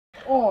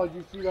Oh, did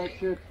you see that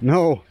shit?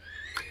 No.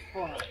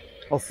 Oh.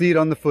 I'll see it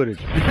on the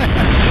footage.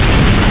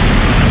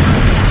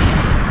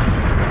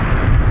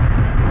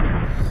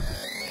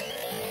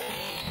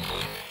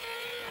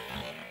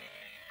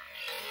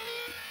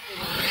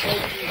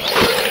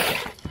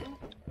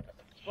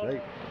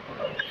 Right.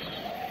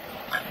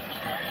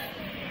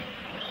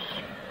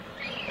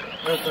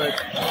 That's right.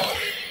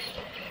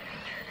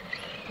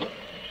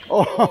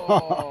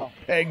 Oh,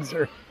 pegs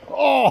are.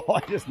 Oh, I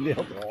just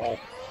nailed the wall.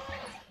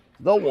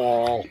 The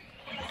wall.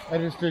 I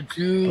just did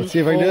two. Let's see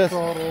if I can do this.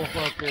 Throttle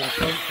fucking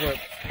front flips.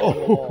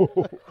 Oh.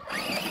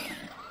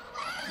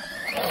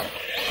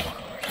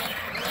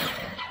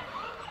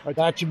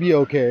 That should be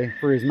okay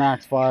for his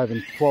Max 5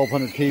 and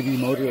 1200 kV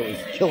motor that was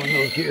killing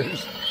those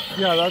gears.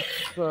 Yeah, that's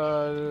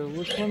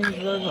which one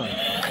did I run?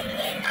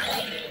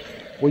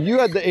 Well, you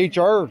had the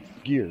HR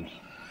gears.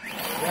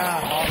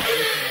 Yeah.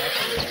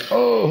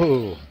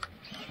 Oh.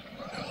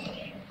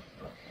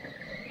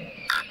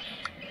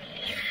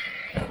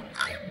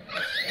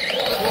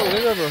 Oh,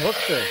 they never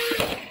hooked there.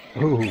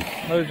 Oh.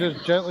 I was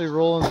just gently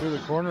rolling through the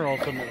corner, all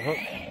of a sudden it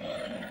hooked.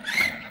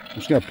 I'm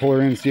just gonna pull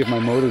her in and see if my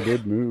motor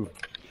did move.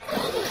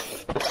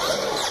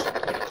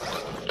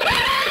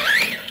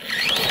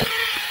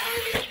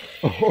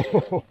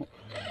 Oh.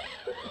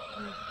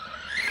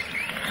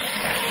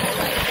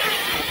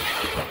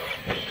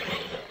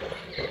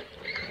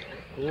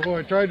 Oh,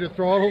 I tried to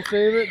throttle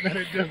save it, and then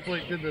it just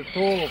like did the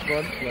total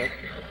front flip.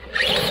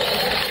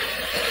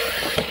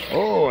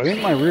 Oh, I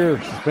think my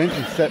rear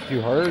suspension's set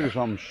too hard or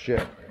some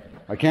shit.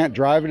 I can't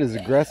drive it as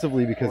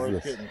aggressively because of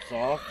this. Getting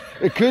soft.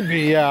 It could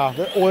be, yeah.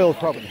 The oil's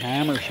probably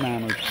hammered. I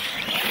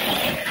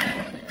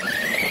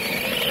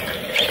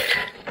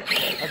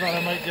thought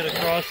I might get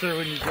across there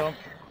when you jumped.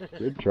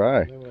 Good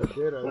try. And when I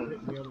did, I was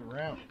hitting me on the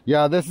ramp.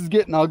 Yeah, this is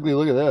getting ugly.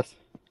 Look at this.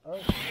 Oh.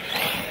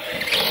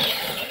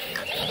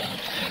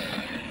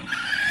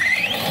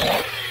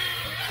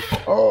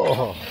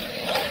 Oh.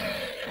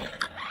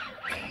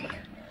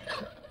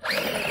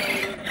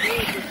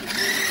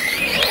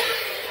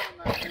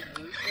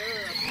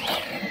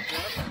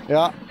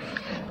 Yeah.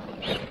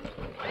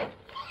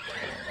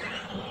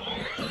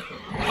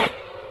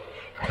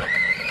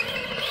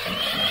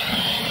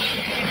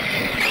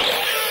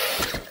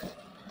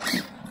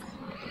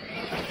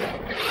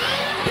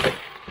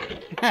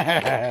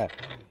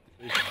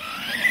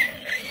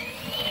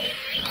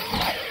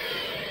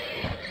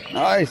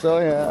 Nice, oh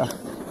yeah.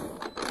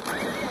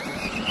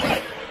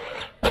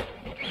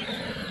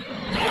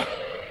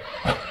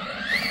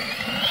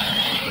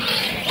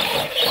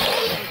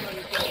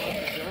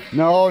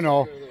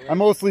 No. I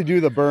mostly do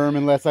the berm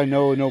unless I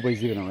know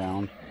nobody's even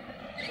around.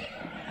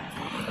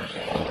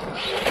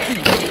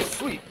 Jesus,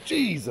 sweet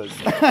Jesus.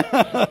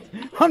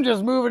 I'm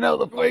just moving out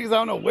the place. I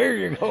don't know where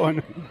you're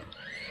going.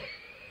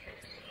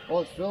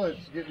 Well, it's still,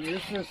 it's getting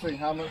used to this thing.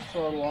 How much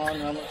throttle on,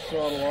 how much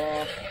throttle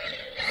off.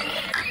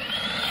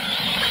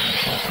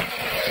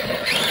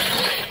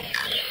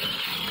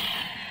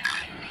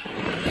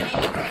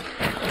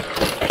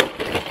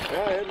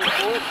 Yeah, I had the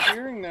forward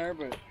steering there,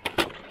 but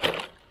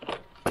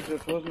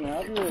just wasn't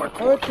happy with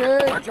it.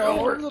 Okay, go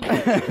over the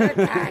bit.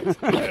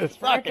 It's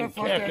fucking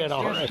kicking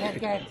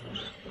already.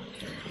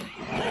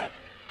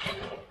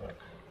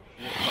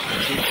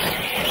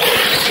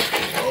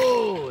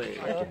 Holy.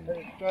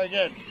 Try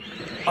again.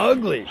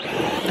 Ugly.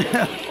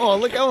 Oh,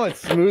 look how much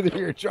smoother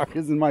your truck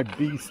is than my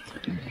beast.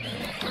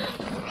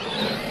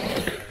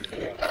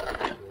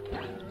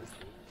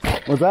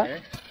 What's that?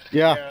 Okay.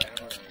 Yeah.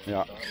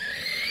 Yeah.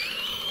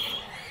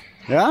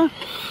 Yeah?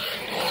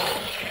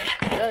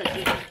 Yeah, it's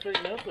just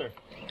straighten out there.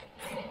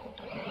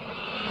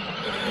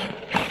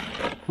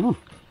 Huh.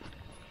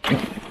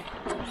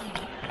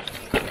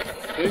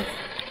 See?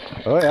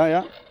 Oh,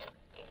 yeah.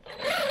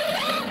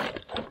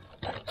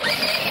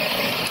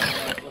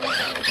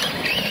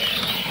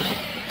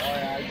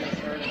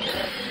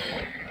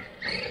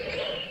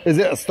 Is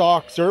it a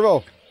stock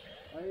servo?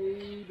 I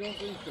don't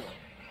think so.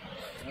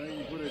 I think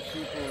you put a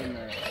 2-foot in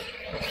there. A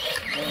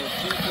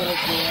 2-foot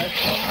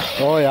direction.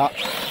 Oh yeah,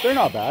 they're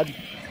not bad.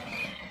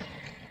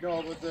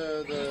 No, but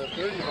the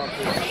 30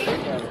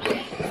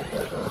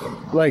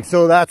 bucks. Like,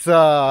 so that's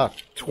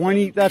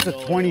 20. That's a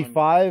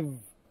 25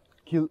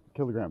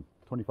 kilogram.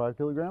 25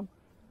 kilogram.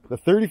 The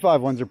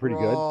 35 ones are pretty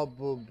good.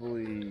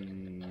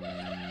 Probably.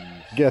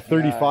 Get a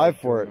 35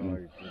 for it.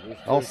 And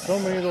There's so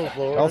many of those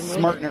lower. I'll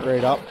smarten it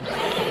right up.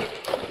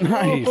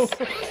 Nice.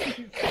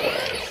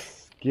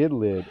 Skid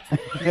lid.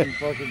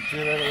 Fucking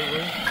shit out of the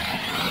ring.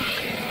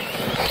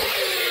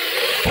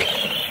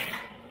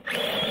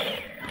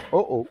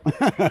 Uh-oh.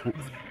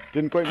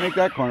 Didn't quite make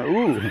that corner.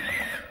 Ooh.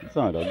 It's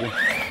not ugly.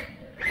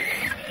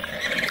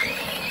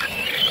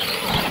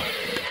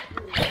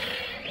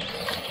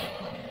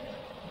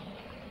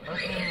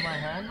 That's one of my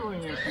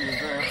handling issues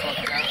there.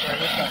 Fucking after I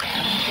hit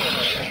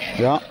that.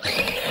 Yeah.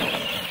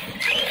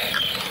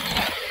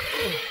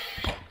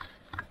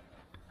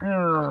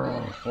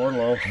 Or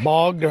low.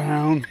 Bog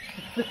down.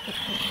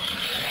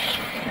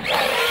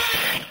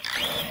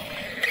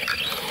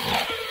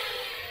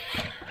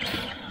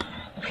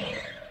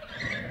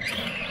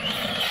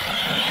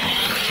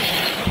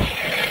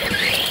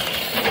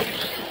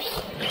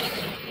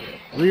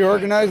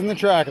 Reorganizing the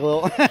track a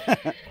little.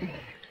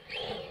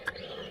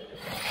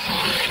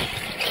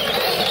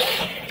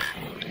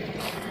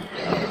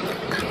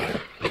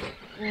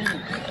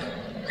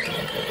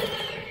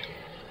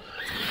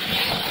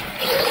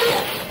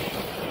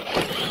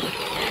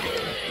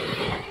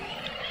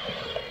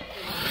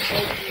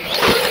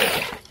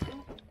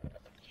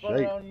 Spun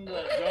around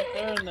the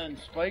jumper and then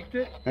spiked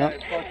it. Yeah. I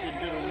fucking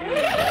did a wheel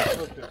and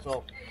flipped it,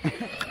 so.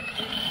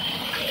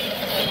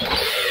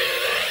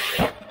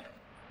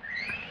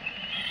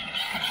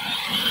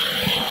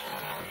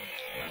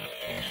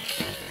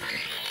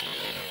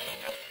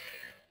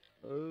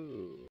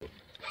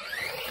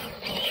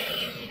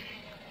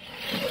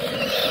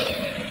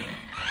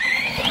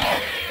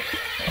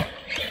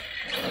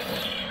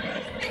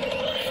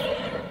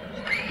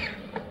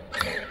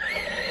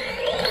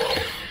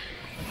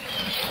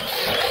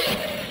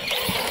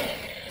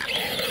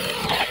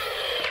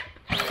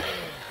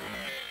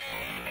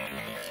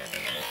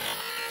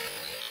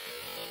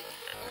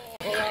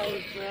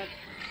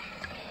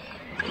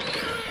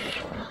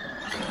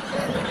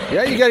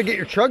 Yeah, you got to get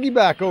your truggy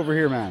back over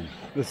here, man.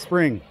 This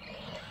spring.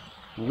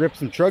 Rip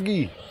some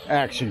truggy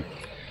action.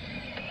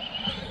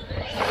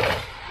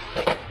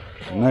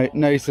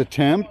 Nice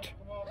attempt.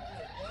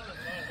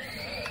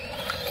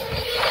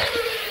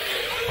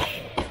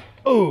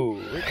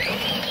 Oh.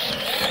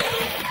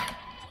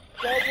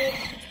 Double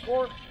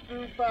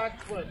corkscrew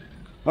backflip.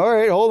 All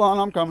right, hold on.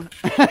 I'm coming.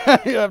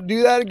 You have to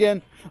do that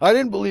again. I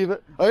didn't believe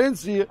it. I didn't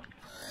see it.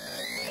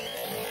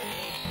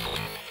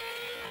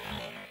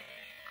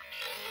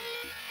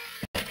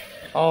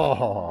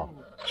 Oh,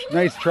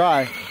 nice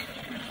try.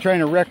 Trying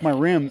to wreck my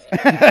rims.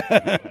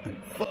 Fuck.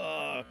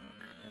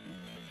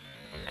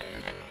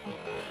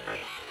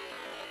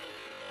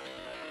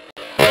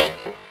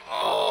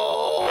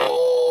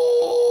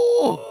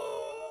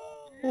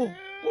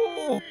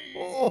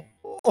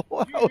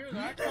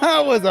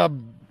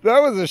 That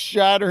was a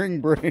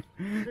shattering brain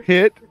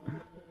hit.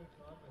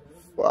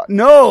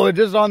 No,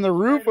 just on the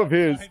roof of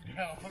his.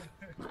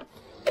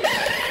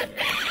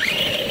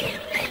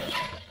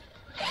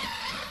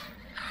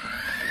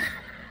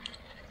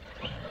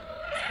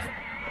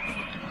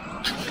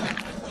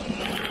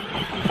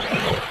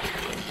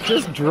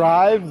 Just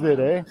drives it,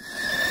 eh?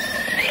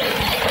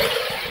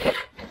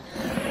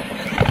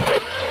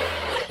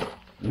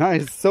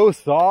 Nice, so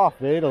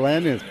soft, eh? The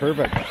landing is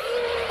perfect.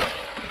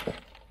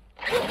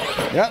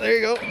 Yeah, there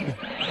you go.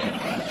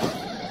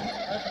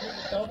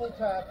 Double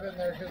tap in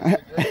there. 'Cause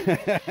it's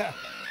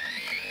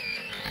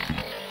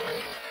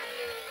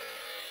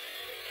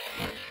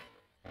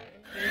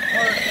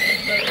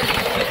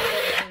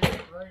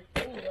great.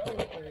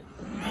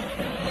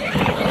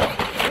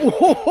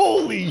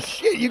 Holy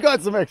shit, you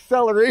got some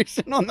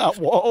acceleration on that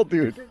wall,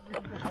 dude.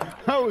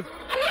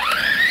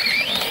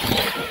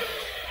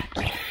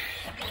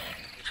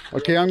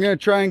 Okay, I'm going to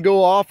try and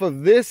go off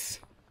of this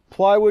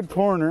plywood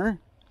corner,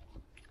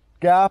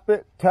 gap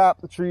it,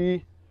 tap the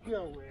tree.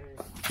 No way.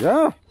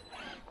 Yeah.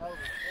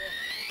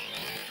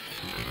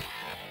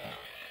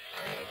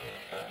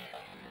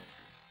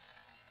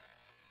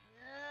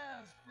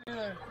 Yes,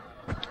 there.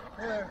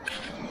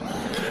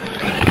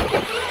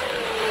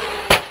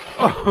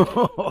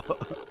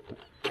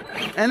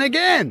 And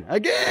again.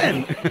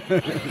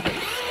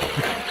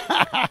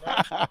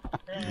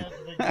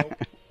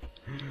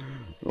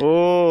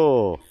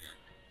 Oh,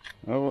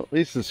 well, at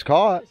least it's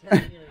caught.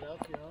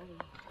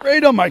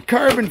 Right on my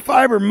carbon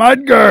fiber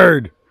mud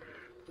guard.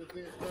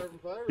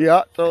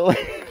 Yeah, totally.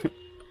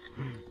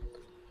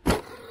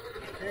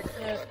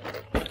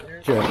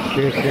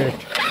 Check.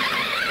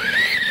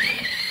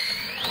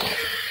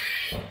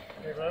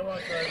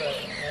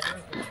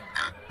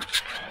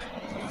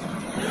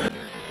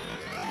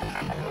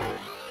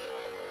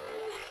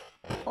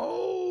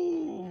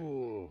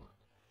 Oh.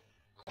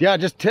 Yeah,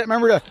 just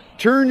remember to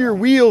turn your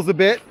wheels a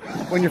bit.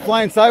 When you're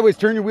flying sideways,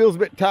 turn your wheels a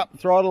bit, tap the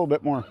throttle a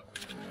bit more.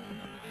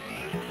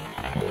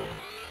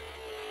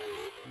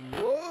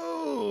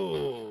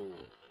 Whoa.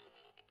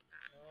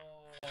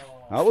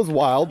 That was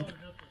wild.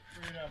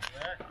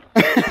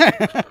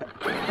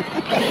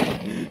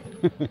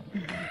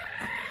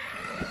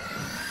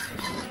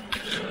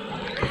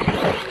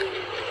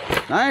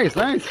 Nice.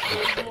 I'm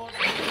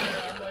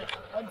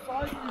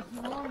fighting this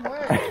the wrong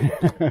way.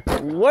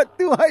 What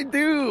do I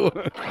do?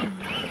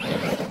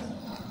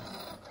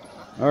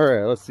 All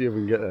right, let's see if we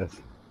can get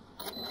this.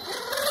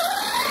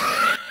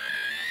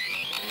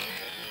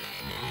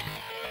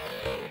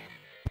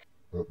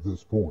 At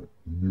this point,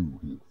 he knew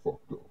he had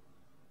fucked up.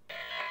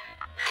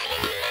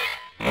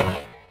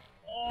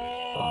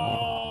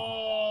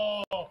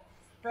 Oh,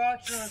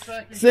 fraction of a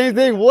second. Same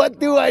thing. What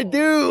do I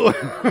do?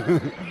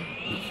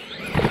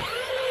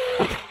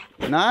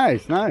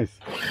 Nice.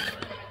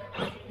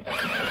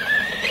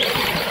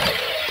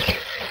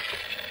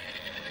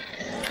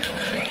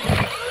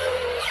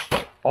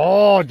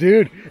 Oh,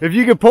 dude, if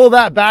you could pull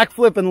that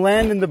backflip and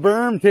land in the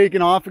berm,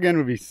 taking off again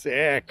would be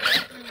sick.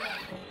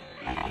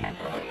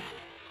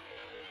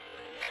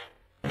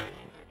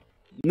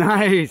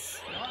 Nice.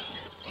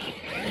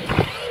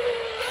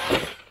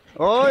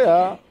 Oh,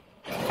 yeah.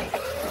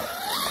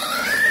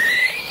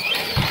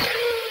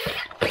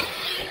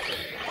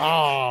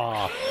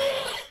 Ah.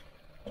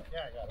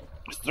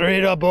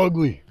 Straight up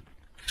ugly.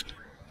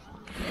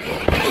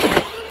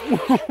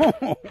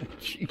 Oh,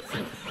 Jesus.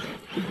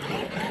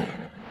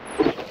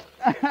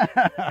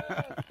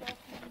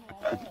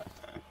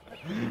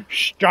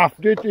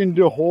 Stuffed it in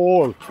the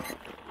hole.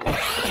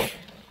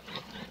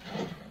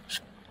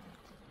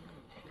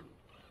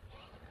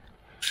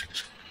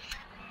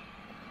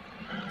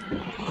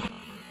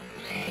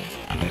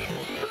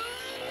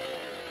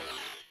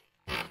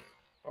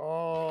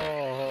 Oh.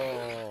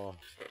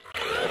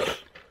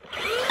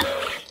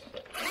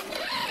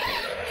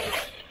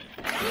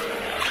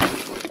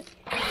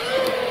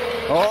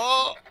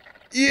 Oh,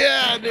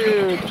 yeah,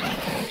 dude.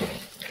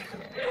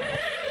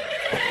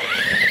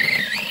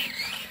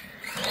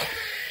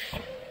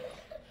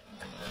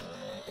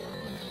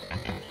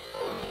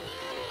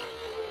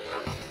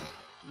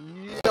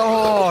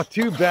 Oh,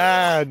 too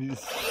bad. He's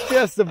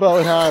just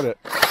about had it.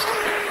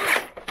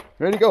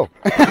 Ready to go.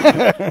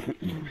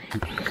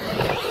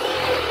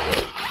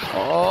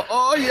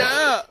 Oh,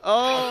 yeah.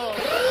 Oh.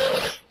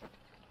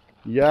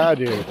 Yeah,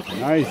 dude.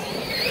 Nice.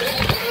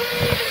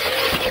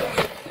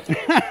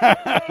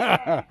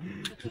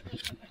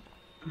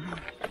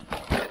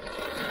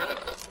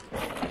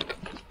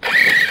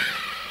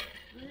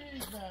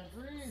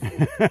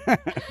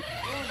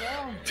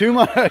 Too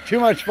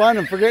much fun.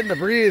 I'm forgetting to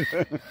breathe.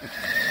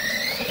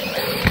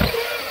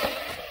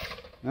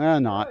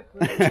 Not.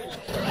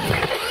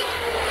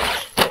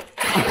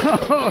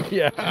 Oh,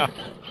 yeah.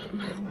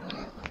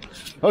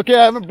 Okay,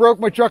 I haven't broke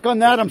my truck on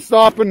that. I'm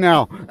stopping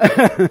now.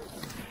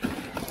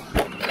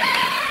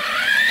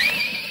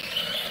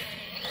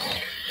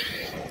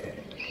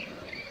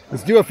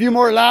 Let's do a few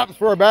more laps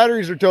before our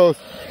batteries are toast.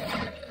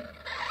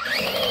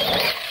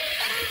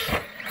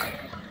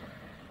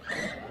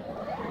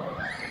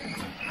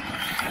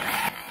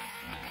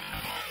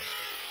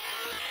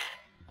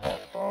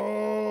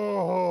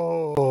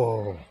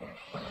 Oh,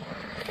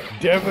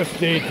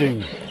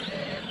 devastating.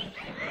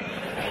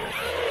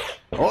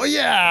 Oh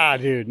yeah,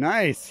 dude,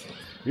 nice.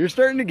 You're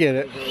starting to get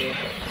it.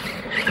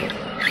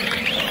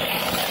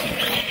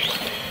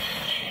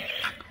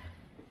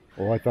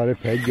 Oh, I thought I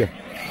pegged you.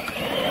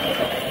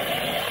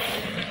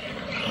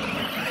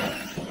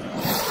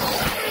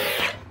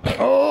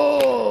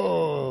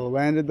 Oh,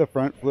 landed the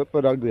front flip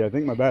but ugly. I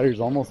think my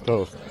battery's almost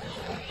toast.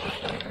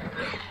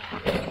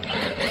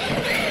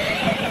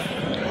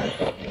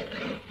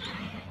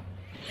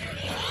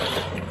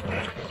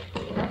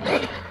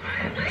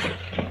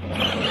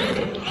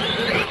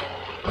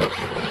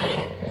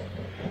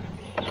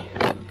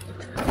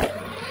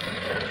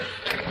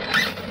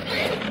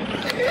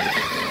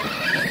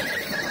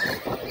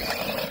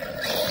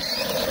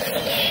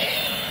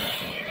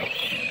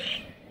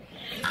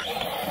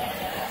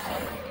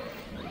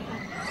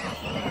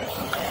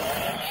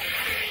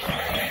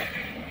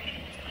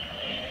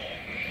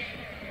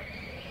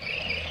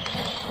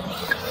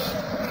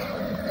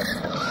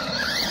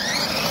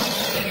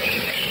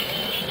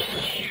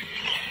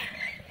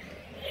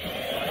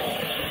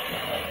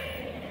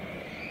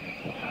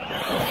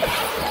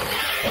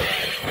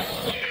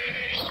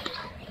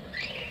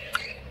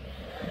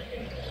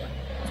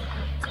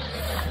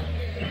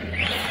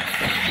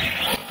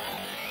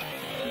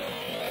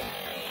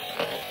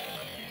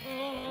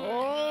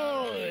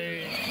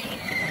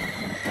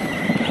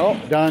 Oh,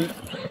 done.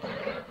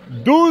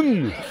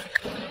 Done!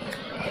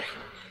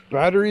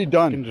 Battery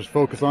done. I can just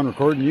focus on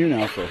recording you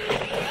now, so.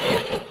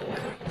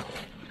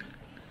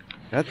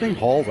 That thing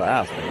hauls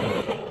ass,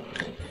 man.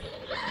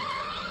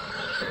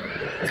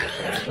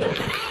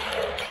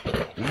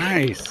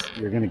 Nice.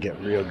 You're gonna get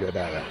real good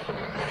at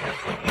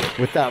it.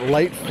 With that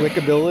light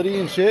flickability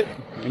and shit,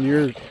 and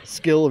your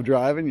skill of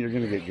driving, you're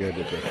gonna get good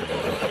at this.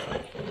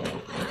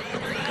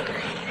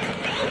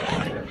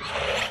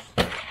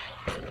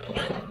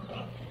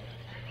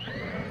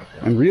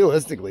 And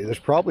realistically, there's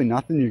probably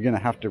nothing you're going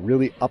to have to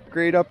really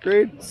upgrade.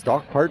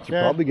 Stock parts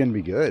are probably going to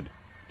be good.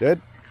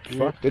 Good?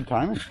 Fuck, good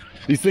timing.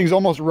 These things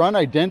almost run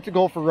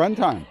identical for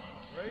runtime.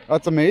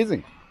 That's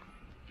amazing.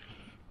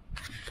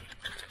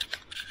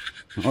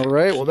 All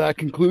right, well, that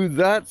concludes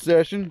that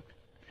session.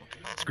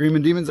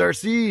 Screaming Demons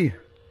RC,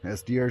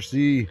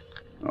 SDRC.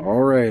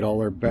 All right, all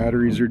our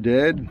batteries are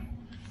dead.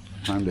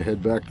 Time to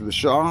head back to the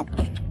shop.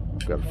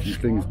 I've got a few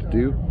things to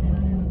do.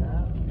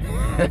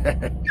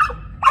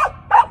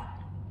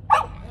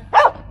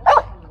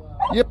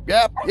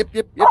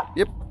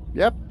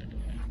 Yep.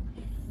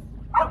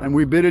 And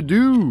we bid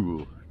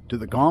adieu to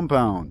the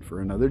compound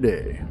for another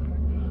day.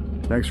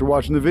 Thanks for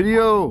watching the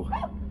video.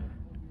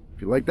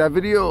 If you like that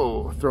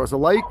video, throw us a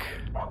like.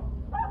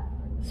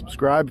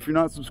 Subscribe if you're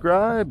not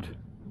subscribed.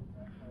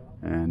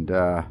 And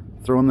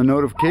throw in the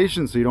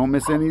notifications so you don't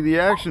miss any of the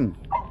action.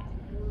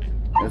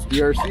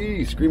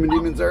 SDRC, Screaming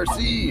Demons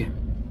RC.